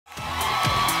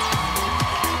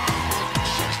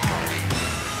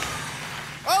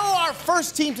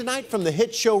first team tonight from the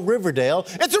hit show Riverdale.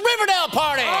 It's a Riverdale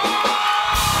party! And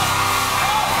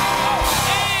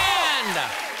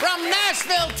from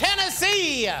Nashville,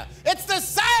 Tennessee, it's the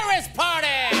Cyrus party!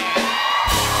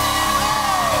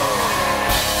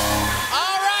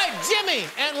 All right, Jimmy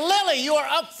and Lili, you are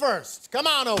up first. Come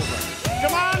on over.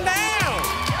 Come on down.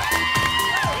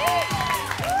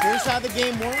 Here's how the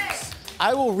game works.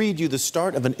 I will read you the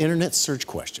start of an internet search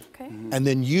question. Okay. And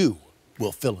then you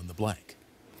will fill in the blank.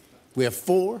 We have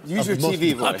four of the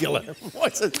most popular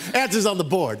answers on the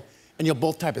board, and you'll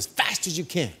both type as fast as you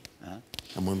can.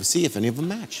 And we'll see if any of them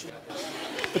match.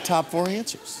 The top four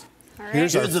answers. All right.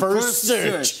 Here's our first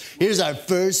search. Here's our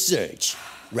first search.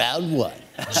 Round one,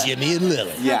 Jimmy and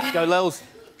Lili. Yeah. Go, Lils.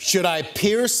 Should I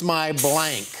pierce my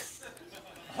blank?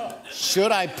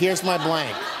 Should I pierce my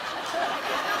blank?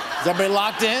 Is everybody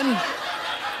locked in?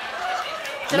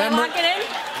 Should I lock it in?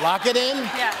 Lock it in?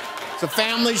 Yeah. It's a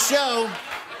family show.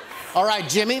 All right,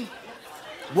 Jimmy,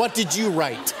 what did you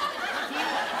write?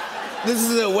 This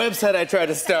is a website I tried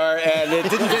to start, and it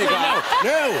didn't take off.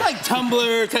 No. Like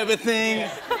Tumblr type of thing.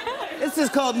 This is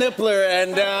called Nippler,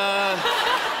 and,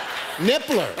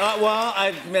 Nippler? well,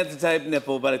 I meant to type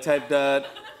nipple, but I typed, Nippler.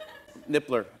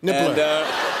 Nippler. And,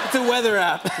 it's a weather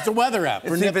app. It's a weather app.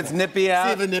 See if it's nippy out.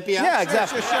 See if it's nippy out? Yeah, Sure,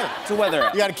 exactly. Sure. It's a weather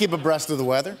app. You got to keep abreast of the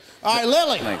weather. All right,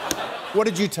 Lili, what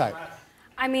did you type?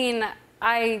 I mean,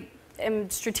 I am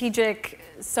strategic,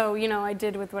 so, you know, I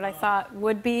did with what I thought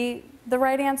would be the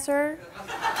right answer.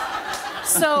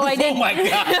 So I did. Oh my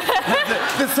God.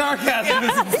 the sarcasm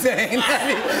is insane.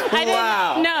 I did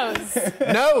wow. nose.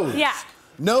 Nose. Yeah.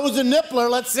 Nose and Nippler,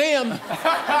 let's see him.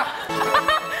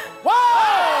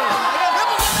 Whoa!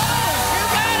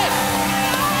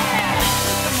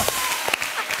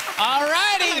 All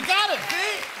righty. I got it,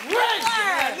 see?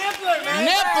 Nippler, man.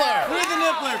 Nippler. Free the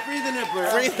Nippler, free the Nippler.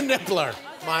 Free the Nippler.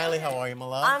 Miley, how are you, my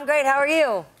love? I'm great, how are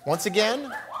you? Once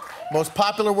again, most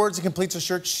popular words that completes a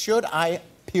search, should I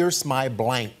pierce my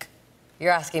blank?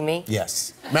 You're asking me?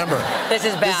 Yes. Remember, This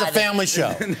is bad. this is a family show.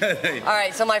 All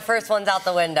right, so my first one's out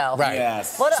the window. Right.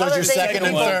 Yes. What So other it's your things second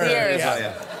can and you third. pierce?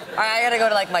 Yeah. All right, I gotta go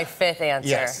to like my fifth answer.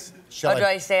 Yes. Do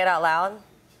I say it out loud?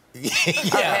 Yeah. Okay,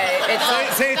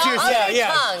 it's Say it to yourself. I'll say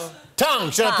Yeah. tongue.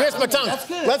 Tongue. Should I pierce my tongue? That's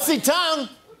good. Let's see tongue.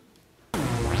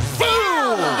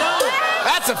 Boom!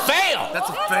 That's a fail. That's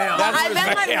a fail. That's I a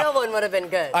bet my fail. real one would have been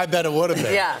good. I bet it would have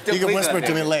been. Yeah. You can whisper it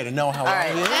to me later. No, how All are right.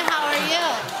 you? Good, how are you?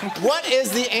 What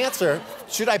is the answer?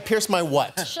 Should I pierce my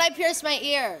what? Should I pierce my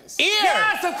ears? Ears.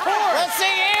 Yes, of course. Let's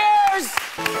see ears.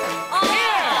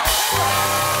 Ears.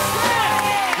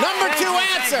 Number two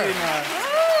answer.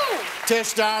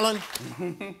 Tish, darling.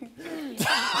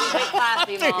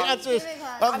 Classy, Three Mom. answers.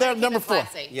 Up there, number four.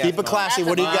 classy. Yes, Keep it classy. That's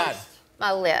What do a you got?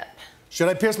 My lip. Should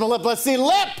I pierce my lip? Let's see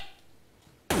lip.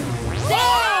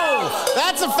 Whoa!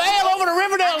 That's a fail over to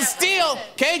Riverdale Steel.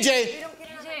 KJ,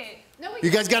 you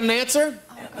guys got an answer?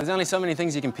 There's only so many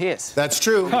things you can pierce. That's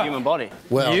true. The human body.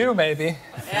 Well, You, maybe.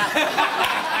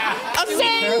 Do we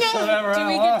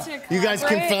get to you guys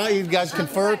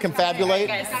confer, confabulate.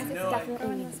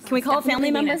 Can we call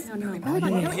family members?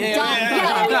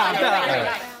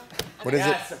 What is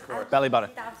it? Belly button.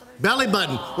 Belly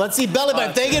button. Let's see belly button.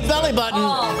 If they get belly button.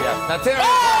 Yeah, that's it.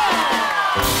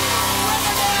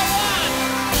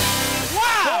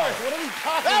 Wow!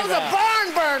 That was a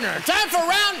barn burner. Time for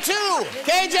round two.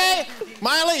 KJ,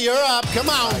 Miley, you're up. Come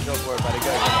on. Go for it, buddy.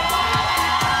 Go.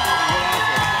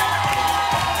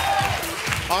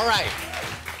 All right.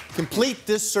 Complete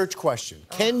this search question.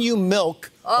 Can you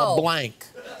milk a blank?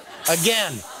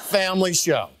 Again, family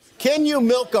show. Can you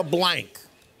milk a blank?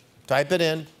 Type it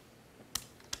in.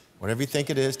 Whatever you think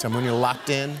it is. Tell me when you're locked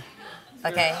in.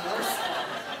 Okay,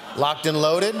 Locked and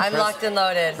loaded? I'm locked and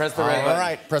loaded. Press the red All button.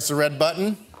 right. Press the red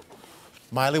button.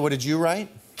 Miley, what did you write?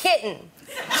 Kitten.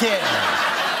 Kitten.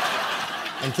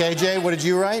 And KJ, what did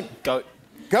you write? Goat.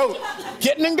 Goat.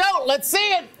 Kitten and goat. Let's see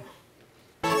it.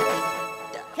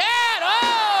 Cat.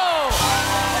 Oh!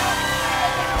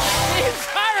 Team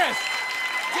Cyrus.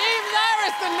 Team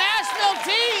Cyrus, the Nashville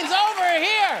teens over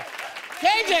here.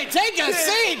 KJ, take a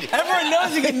seat. Everyone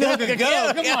knows you can milk a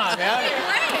goat. Come on, man.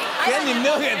 Can you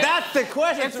milk it? That's the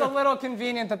question. It's a little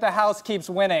convenient that the house keeps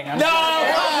winning. No, come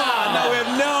on. No, we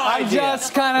have no I'm idea.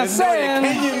 just kind of There's no idea. saying.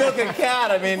 Can you milk a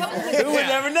cat? I mean, who would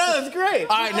never know? That's great.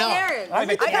 All right, now. I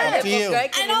got Up to you. nipples,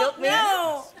 Greg. Can you milk me?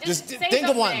 Just think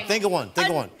of one. Think of one. Think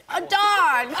of one. A dog. No.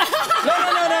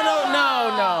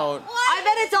 I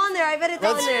bet it's on there. I bet it's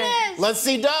on there. Let's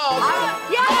see dog.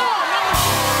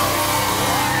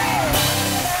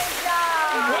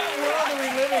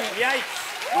 Yikes.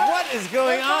 What is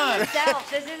going on? This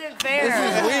isn't fair. This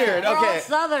is weird. We're all Okay.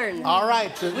 Southern. All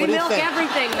right. What We do you milk think?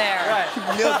 everything there. Right.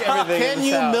 Milk everything. Can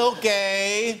you milk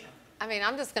a I mean,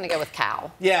 I'm just gonna go with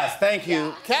cow. Yes, thank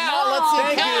you. cow? Let's see.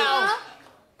 Thank Cow.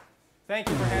 Thank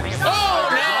you for handing us. Oh,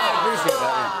 no. I appreciate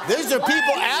that. These are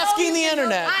people asking the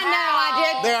internet. I know,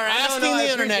 I did. They are asking I the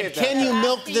internet, appreciate that. can you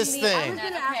milk this I thing? was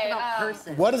gonna ask about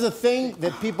person. What is a thing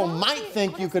that people might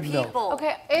think you could milk? People.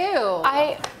 Okay, ew.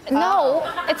 No,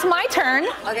 it's my turn.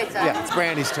 Okay, so. Yeah, it's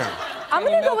Brandy's turn. I'm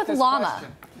gonna go with llama.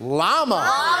 Llama.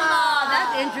 Oh,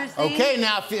 that's interesting. Okay,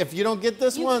 now if you don't get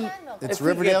this one, it's If we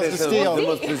get Riverdale's this, to it's steal. the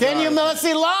most Can bizarre. you milk? Let's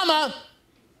see, llama.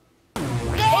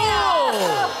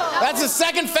 Oh, that's a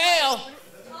second fail.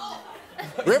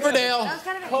 Riverdale. That was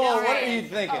kind of a Cole, all what are right. you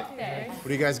thinking? What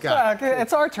do you guys got? Okay,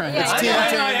 it's our turn. It's team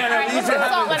turn. These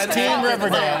are Team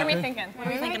Riverdale. What are we thinking? What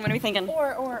are we thinking?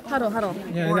 Huddle.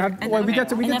 Yeah, we get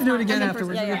to do it again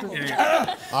afterwards.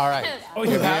 All right. Oh,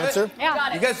 you have answer?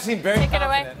 You guys seem very Take it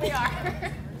away. confident. We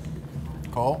are.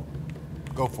 Cole,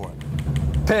 go for it.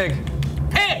 Pig.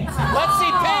 Pig. Let's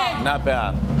see pig. Not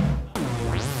bad.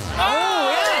 Oh,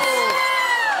 yes.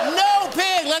 No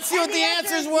pig. Let's see what the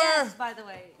answers were. Yes, by the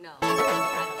way, no.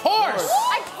 Horse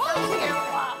I told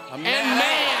you. and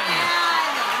man.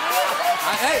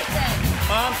 Hey,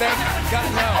 Mom, thank you.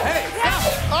 No. Hey,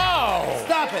 Oh.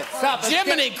 stop it. Stop it.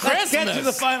 Jiminy Let's get to Christmas.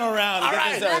 the final round. All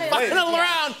right, final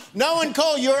round. No one,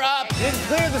 Cole, you're up. Just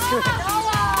clear the screen. No,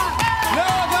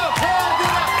 go. Cole, do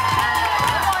that.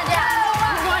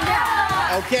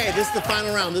 Okay, this is the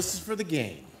final round. This is for the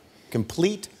game.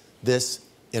 Complete this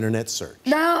internet search.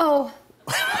 No.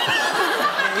 You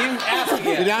didn't ask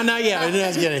again. No, not yet. I didn't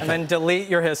ask you anything. And then delete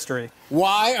your history.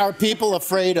 Why are people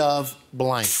afraid of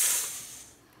blank?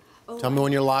 Tell me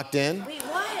when you're locked in. Wait,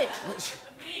 what?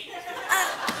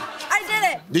 I did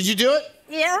it. Did you do it?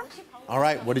 Yeah. All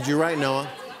right, what did you write, Noah?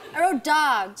 I wrote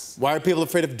dogs. Why are people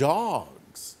afraid of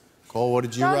dogs? Cole, what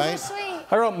did you Dogs write? are sweet.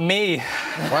 I wrote me.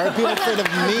 Why are people afraid of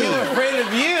me? Afraid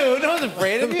of you? No one's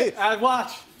afraid of you.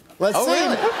 Watch. Let's Oh, see.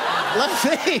 really? Let's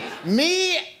see.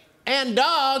 Me and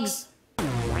dogs.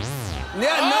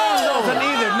 Yeah, no one's open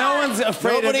either. No one's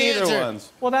afraid Nobody of either answered.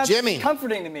 ones. Well, that's Jimmy.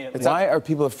 comforting to me. At least. Why are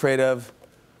people afraid of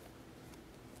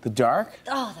the dark?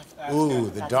 Oh, that's Ooh,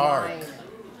 the dark. mine.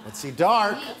 Let's see,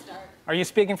 dark. Are you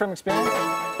speaking from experience? The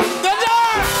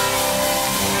dark!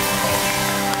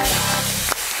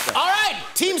 All right,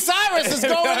 Team Cyrus is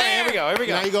going there. Here we go, here we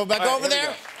go. Now you go back All right, over here we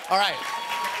there. All right,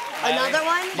 Another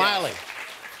one? Miley.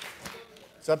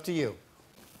 It's up to you.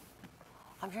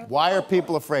 Why are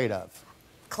people afraid of?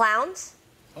 Clowns?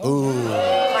 Ooh,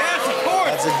 Yes, of course.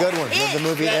 that's a good one. The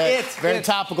movie. Yeah, It. It. Very It.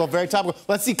 topical, very topical.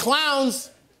 Let's see, clowns.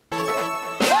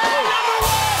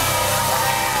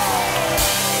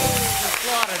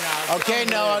 Okay,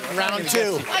 Noah, round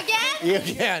two. Again? You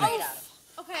again.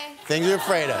 Okay. Things you're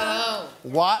afraid of. Oh.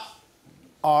 What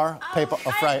are people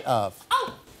afraid of?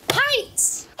 Oh,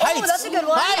 heights. Heights. that's a good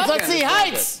one. Heights. Let's see,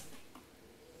 heights.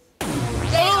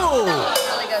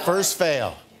 Oh. First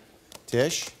fail.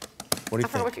 Tish, what do you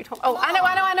think? What you told. Oh, I know.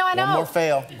 One more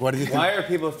fail. What do you think? Why are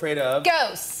people afraid of?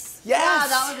 Ghosts. Yes. Oh,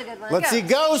 that was a good one. Let's see,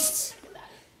 ghosts.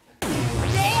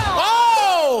 Damn.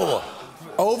 Oh!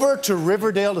 Over to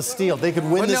Riverdale to steal. They could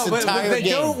win this but entire if they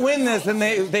game. don't win this,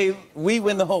 then we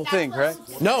win the whole thing,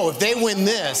 correct? No, if they win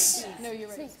this,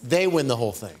 they win the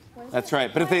whole thing. That's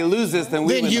right. But if they lose this, then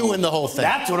we Then win. you win the whole thing.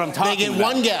 That's what I'm talking They get about.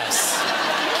 one guess.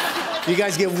 You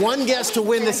guys get one guess to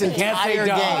win this entire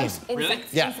game. dogs. Really?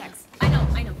 Yeah. I know.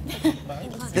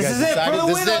 This is it for the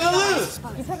win or the lose.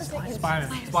 Spiders.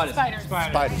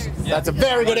 That's a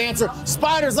very good answer.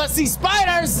 Spiders. Let's see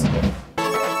spiders.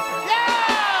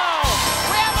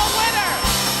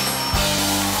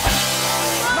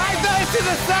 My thanks to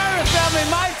the Cyrus family,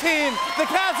 my team, the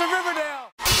Cats of Riverdale.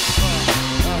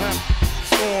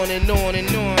 On and on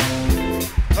and on.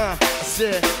 I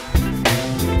said,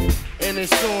 and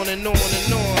it's on and on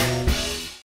and on.